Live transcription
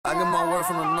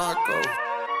straight from the narco.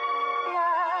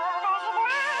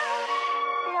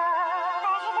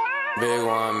 Big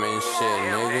YMN shit,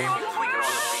 nigga.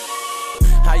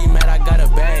 How you mad I got a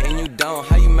bag and you don't?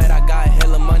 How you mad I got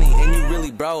hella money and you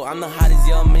really bro? I'm the hottest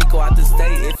young Miko out the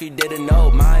state, if you didn't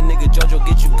know. My nigga Jojo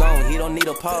get you gone, he don't need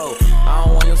a pole. I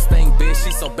don't want your stink, bitch,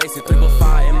 she so basic. 3 by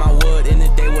 5 in my wood, in the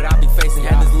day what I be facing.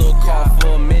 Had this little call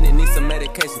for a minute, need some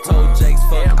medication. Told Jakes,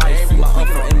 fuck ice, free my up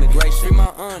from immigration.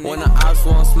 When the ops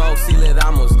want smoke, si le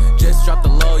damos. Just drop the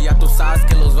low, ya tú sabes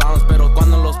que los vamos. Pero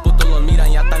cuando los putos los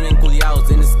miran, ya están bien culiados.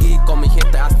 En el ski con mi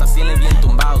gente, hasta 100 bien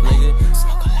tumbados, nigga.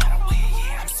 Smoke a lot of weed,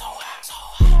 yeah, I'm so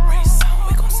high. Raise some,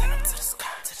 we gon' send them to the sky.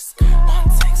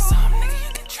 Wanna take some, nigga,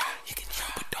 you can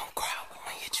try, but don't cry, we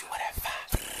might hit you with that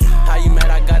vibe. How you mad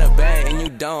I got a bag and you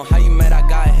don't? How you mad I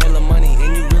got hella money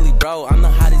and you really bro? I'm the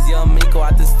hottest young Miko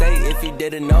out the state, if you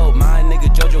didn't know. My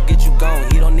nigga Jojo get you gone,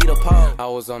 he don't need a pole. I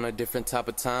was on a different type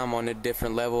of time, on a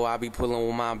different level. I be pulling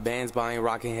with my bands, but I ain't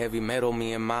rocking heavy metal.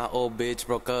 Me and my old bitch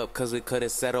broke up cause we couldn't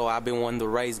settle. I been won the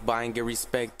race, but I ain't get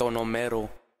respect on no medal.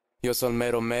 Yo soy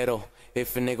Mero.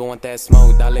 If a nigga want that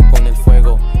smoke, dale con el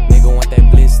fuego. Nigga want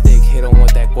that bliss stick, hit him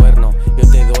with that cuerno.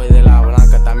 Yo te doy de la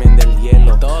blanca, también del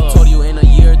hielo. Todo.